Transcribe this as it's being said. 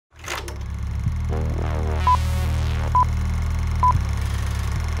Give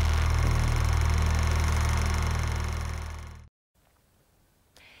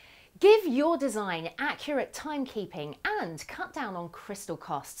your design accurate timekeeping and cut down on crystal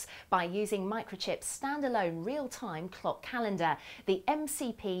costs by using Microchip's standalone real-time clock calendar, the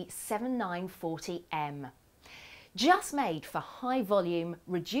MCP7940M. Just made for high-volume,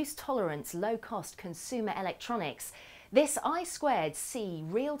 reduced-tolerance, low-cost consumer electronics, this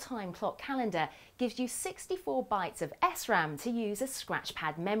I2C real-time clock calendar gives you 64 bytes of SRAM to use as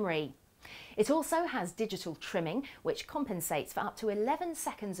scratchpad memory. It also has digital trimming, which compensates for up to 11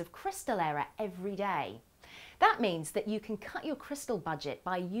 seconds of crystal error every day. That means that you can cut your crystal budget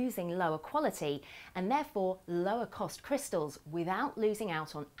by using lower quality and therefore lower cost crystals without losing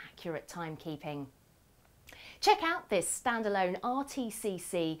out on accurate timekeeping. Check out this standalone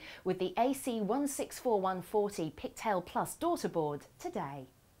RTCC with the AC164-140 PICtail Plus daughter board today.